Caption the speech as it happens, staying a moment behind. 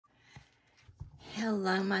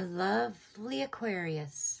Hello, my lovely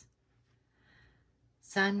Aquarius.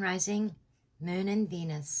 Sun, rising, moon, and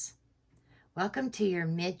Venus. Welcome to your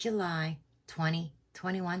mid-July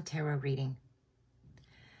 2021 tarot reading.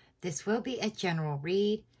 This will be a general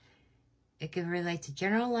read. It could relate to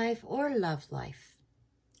general life or love life.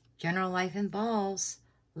 General life involves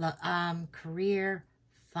career,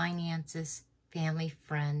 finances, family,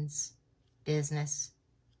 friends, business,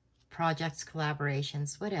 projects,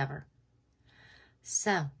 collaborations, whatever.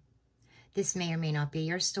 So, this may or may not be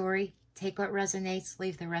your story. Take what resonates,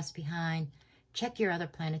 leave the rest behind. Check your other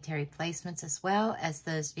planetary placements as well as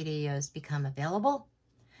those videos become available.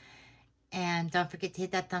 And don't forget to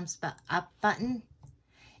hit that thumbs up button.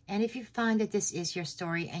 And if you find that this is your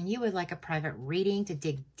story and you would like a private reading to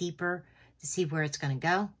dig deeper to see where it's going to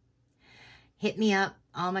go, hit me up.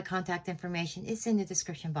 All my contact information is in the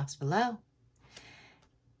description box below.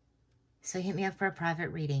 So hit me up for a private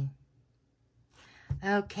reading.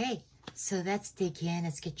 Okay, so let's dig in.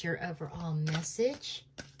 Let's get your overall message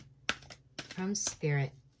from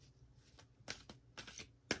Spirit.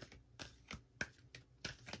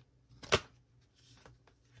 I'm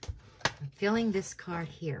feeling this card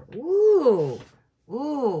here. Ooh,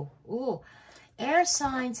 ooh, ooh. Air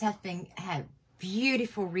signs have had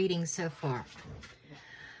beautiful readings so far.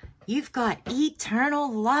 You've got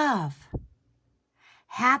eternal love,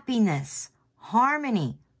 happiness,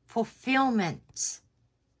 harmony, fulfillment.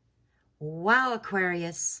 Wow,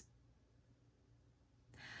 Aquarius.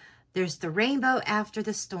 There's the rainbow after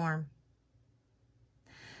the storm.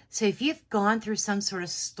 So if you've gone through some sort of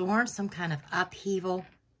storm, some kind of upheaval,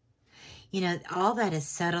 you know, all that is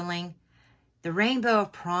settling. The rainbow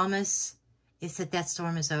of promise is that that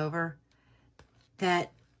storm is over,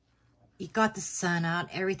 that you got the sun out,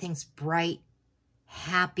 everything's bright,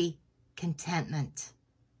 happy, contentment.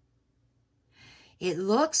 It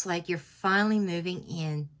looks like you're finally moving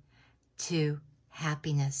in to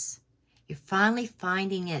happiness. You're finally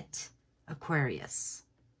finding it, Aquarius.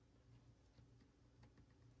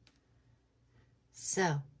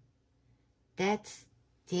 So, let's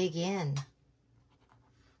dig in.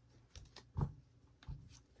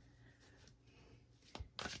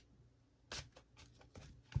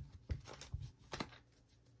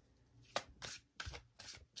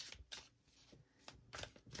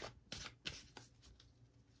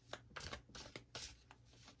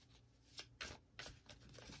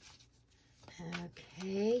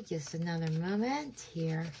 Okay, just another moment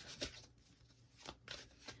here.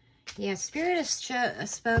 Yeah, Spirit has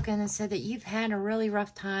spoken and said that you've had a really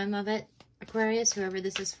rough time of it, Aquarius, whoever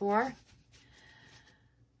this is for.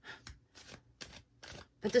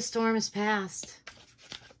 But the storm has passed.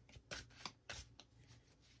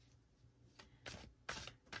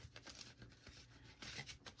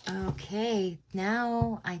 Okay,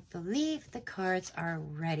 now I believe the cards are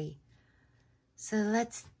ready. So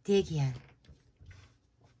let's dig in.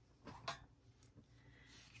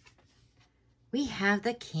 We have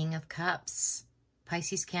the King of Cups,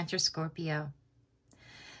 Pisces, Cancer, Scorpio.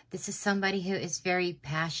 This is somebody who is very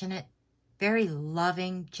passionate, very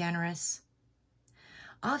loving, generous.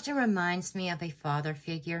 Often reminds me of a father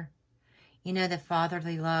figure. You know, the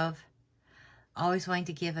fatherly love, always wanting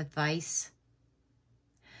to give advice.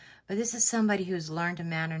 But this is somebody who's learned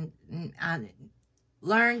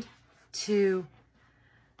to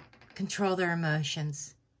control their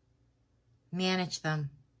emotions, manage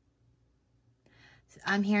them.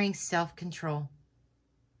 I'm hearing self-control.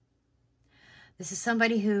 This is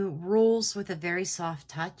somebody who rules with a very soft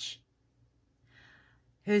touch,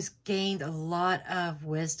 who's gained a lot of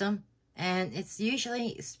wisdom, and it's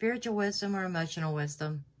usually spiritual wisdom or emotional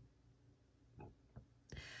wisdom,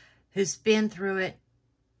 who's been through it.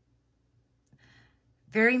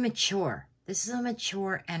 Very mature. This is a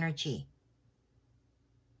mature energy.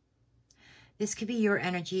 This could be your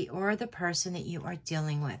energy or the person that you are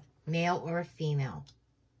dealing with, male or female.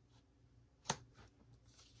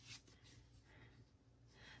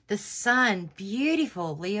 The sun,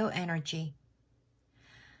 beautiful Leo energy.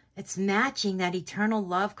 It's matching that eternal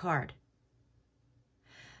love card.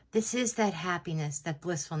 This is that happiness, that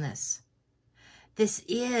blissfulness.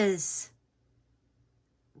 This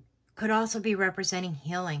could also be representing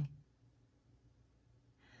healing.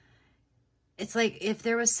 It's like if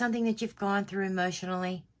there was something that you've gone through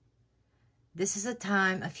emotionally, this is a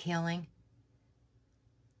time of healing.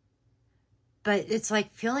 But it's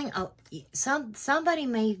like feeling, somebody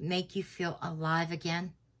may make you feel alive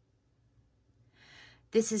again.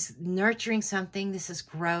 This is nurturing something. This is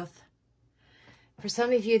growth. For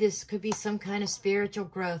some of you, this could be some kind of spiritual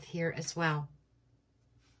growth here as well.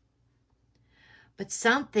 But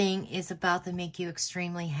something is about to make you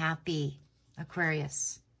extremely happy,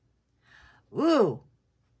 Aquarius. Ooh,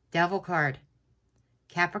 Devil card.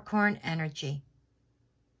 Capricorn energy.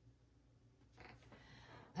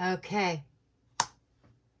 Okay.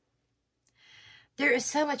 There is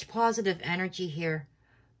so much positive energy here,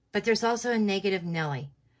 but there's also a negative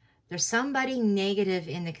Nelly. There's somebody negative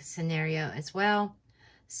in the scenario as well.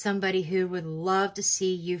 Somebody who would love to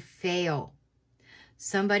see you fail.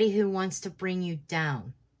 Somebody who wants to bring you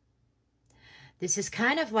down. This is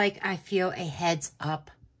kind of like, I feel, a heads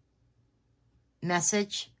up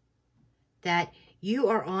message that you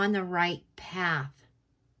are on the right path.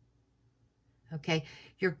 Okay,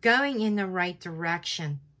 you're going in the right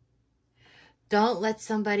direction. Don't let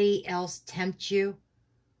somebody else tempt you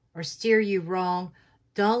or steer you wrong.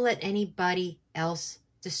 Don't let anybody else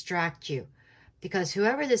distract you. Because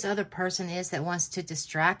whoever this other person is that wants to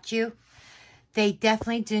distract you, they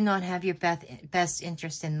definitely do not have your best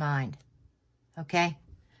interest in mind. Okay?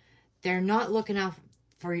 They're not looking out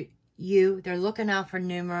for you. They're looking out for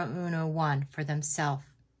numero uno one, for themselves.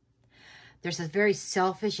 There's a very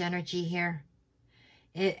selfish energy here.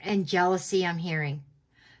 And jealousy, I'm hearing.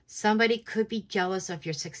 Somebody could be jealous of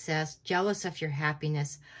your success, jealous of your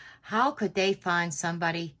happiness. How could they find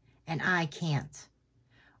somebody and I can't?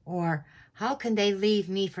 Or how can they leave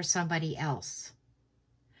me for somebody else?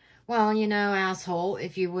 Well, you know, asshole,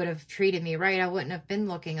 if you would have treated me right, I wouldn't have been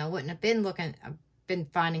looking. I wouldn't have been looking, been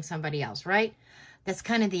finding somebody else, right? That's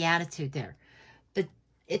kind of the attitude there. But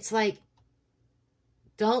it's like,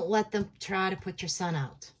 don't let them try to put your sun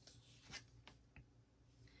out.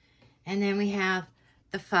 And then we have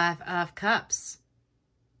the Five of Cups.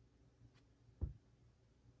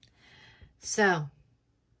 So,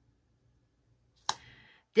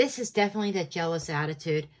 this is definitely that jealous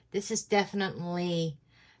attitude. This is definitely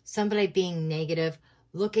somebody being negative,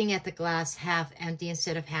 looking at the glass half empty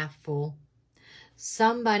instead of half full.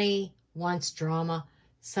 Somebody wants drama.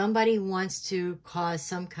 Somebody wants to cause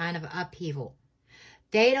some kind of upheaval.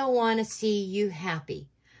 They don't want to see you happy.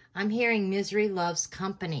 I'm hearing misery loves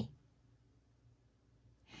company.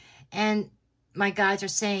 And my guides are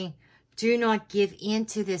saying, do not give in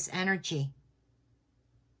to this energy.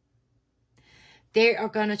 They are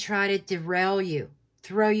going to try to derail you,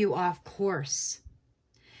 throw you off course.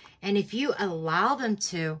 And if you allow them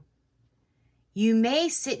to, you may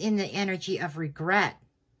sit in the energy of regret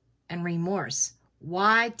and remorse.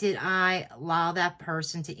 Why did I allow that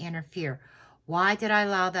person to interfere? Why did I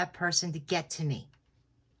allow that person to get to me?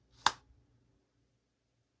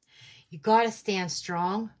 You got to stand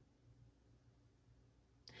strong.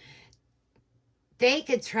 They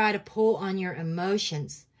could try to pull on your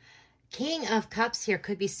emotions. King of Cups here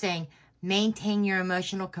could be saying, maintain your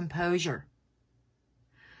emotional composure.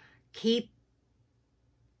 Keep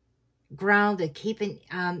grounded.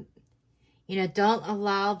 Don't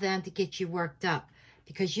allow them to get you worked up,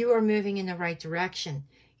 because you are moving in the right direction.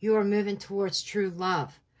 You are moving towards true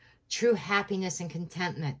love, true happiness and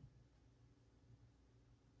contentment.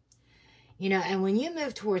 And when you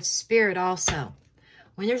move towards spirit also,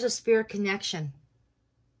 when there's a spirit connection,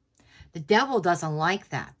 the devil doesn't like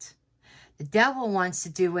that. The devil wants to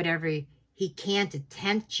do whatever he can to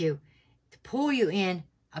tempt you, to pull you in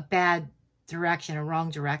a bad direction, a wrong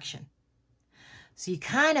direction. So you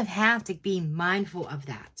kind of have to be mindful of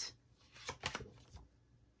that.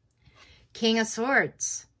 King of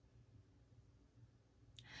Swords.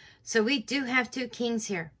 So we do have two kings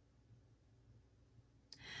here.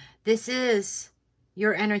 This is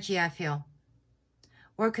your energy, I feel.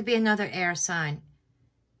 Or it could be another air sign.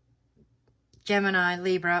 Gemini,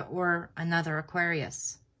 Libra, or another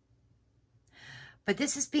Aquarius. But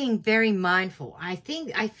this is being very mindful. I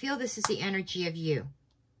feel this is the energy of you.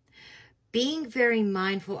 Being very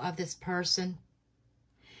mindful of this person.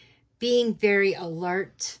 Being very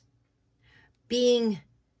alert. Being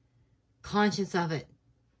conscious of it.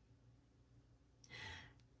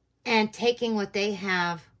 And taking what they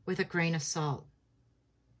have with a grain of salt.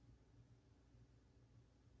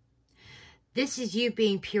 This is you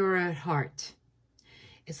being pure at heart.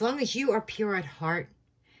 As long as you are pure at heart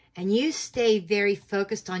and you stay very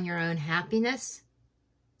focused on your own happiness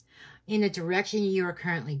in the direction you are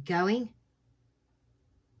currently going,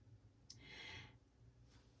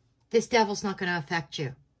 this devil's not going to affect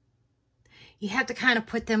you. You have to kind of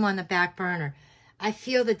put them on the back burner. I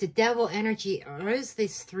feel that the devil energy, or is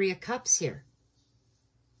these Three of Cups here?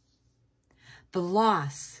 The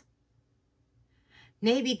loss.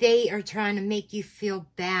 Maybe they are trying to make you feel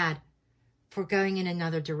bad for going in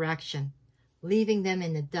another direction, leaving them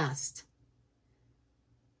in the dust.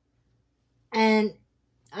 And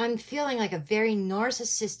I'm feeling like a very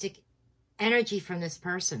narcissistic energy from this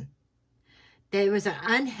person. There was an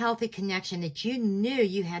unhealthy connection that you knew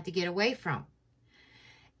you had to get away from.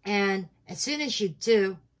 And as soon as you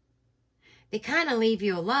do, they kind of leave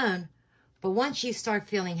you alone. But once you start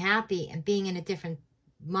feeling happy and being in a different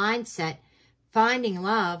mindset, finding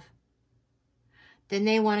love, then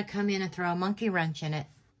they want to come in and throw a monkey wrench in it.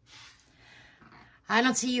 I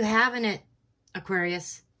don't see you having it,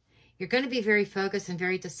 Aquarius. You're going to be very focused and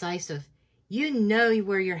very decisive. You know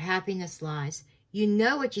where your happiness lies. You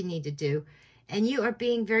know what you need to do. And you are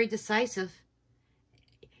being very decisive.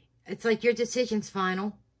 It's like your decision's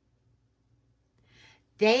final.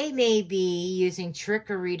 They may be using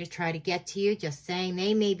trickery to try to get to you. Just saying,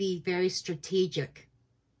 they may be very strategic.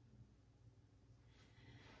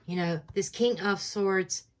 You know, this King of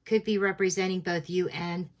Swords could be representing both you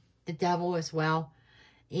and the devil as well.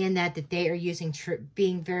 In that they are using,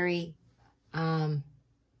 being very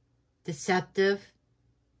deceptive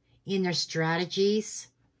in their strategies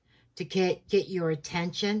to get your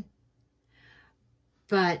attention.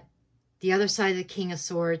 But the other side of the King of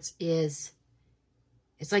Swords is,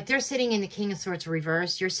 it's like they're sitting in the King of Swords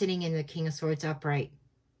reverse. You're sitting in the King of Swords upright.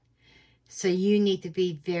 So you need to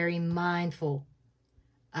be very mindful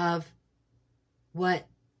of what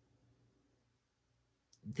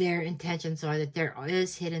their intentions are, that there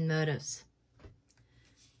is hidden motives.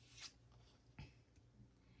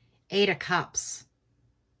 Eight of Cups.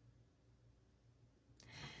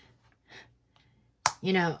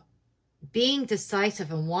 You know, being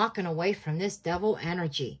decisive and walking away from this devil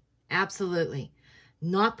energy. Absolutely.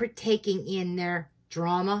 Not partaking in their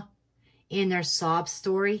drama, in their sob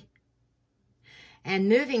story, and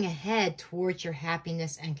moving ahead towards your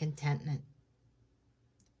happiness and contentment.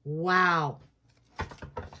 Wow.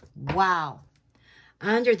 Wow.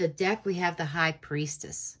 Under the deck, we have the High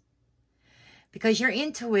Priestess. Because your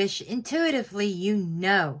intuition, intuitively, you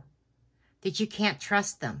know that you can't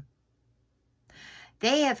trust them.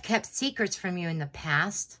 They have kept secrets from you in the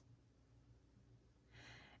past.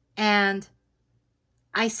 And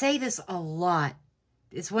I say this a lot.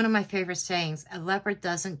 It's one of my favorite sayings. A leopard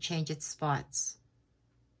doesn't change its spots.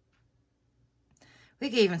 We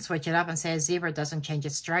could even switch it up and say a zebra doesn't change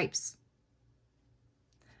its stripes.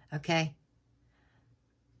 Okay?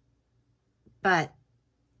 But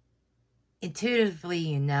intuitively,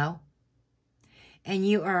 you know. And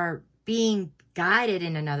you are being guided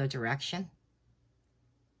in another direction.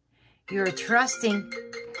 You're trusting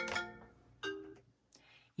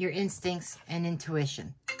your instincts and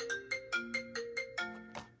intuition.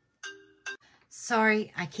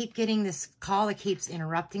 Sorry, I keep getting this call that keeps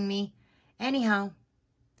interrupting me. Anyhow,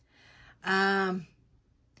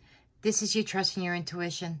 this is you trusting your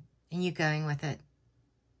intuition and you going with it.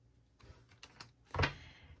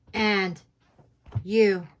 And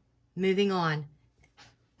you moving on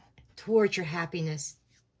towards your happiness,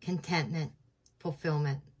 contentment,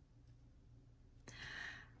 fulfillment.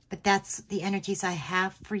 But that's the energies I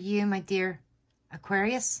have for you, my dear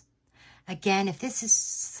Aquarius. Again, if this is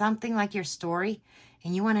something like your story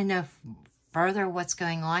and you want to know further what's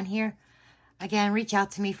going on here, again, reach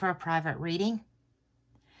out to me for a private reading.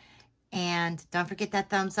 And don't forget that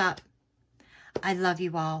thumbs up. I love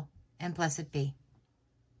you all, and blessed be.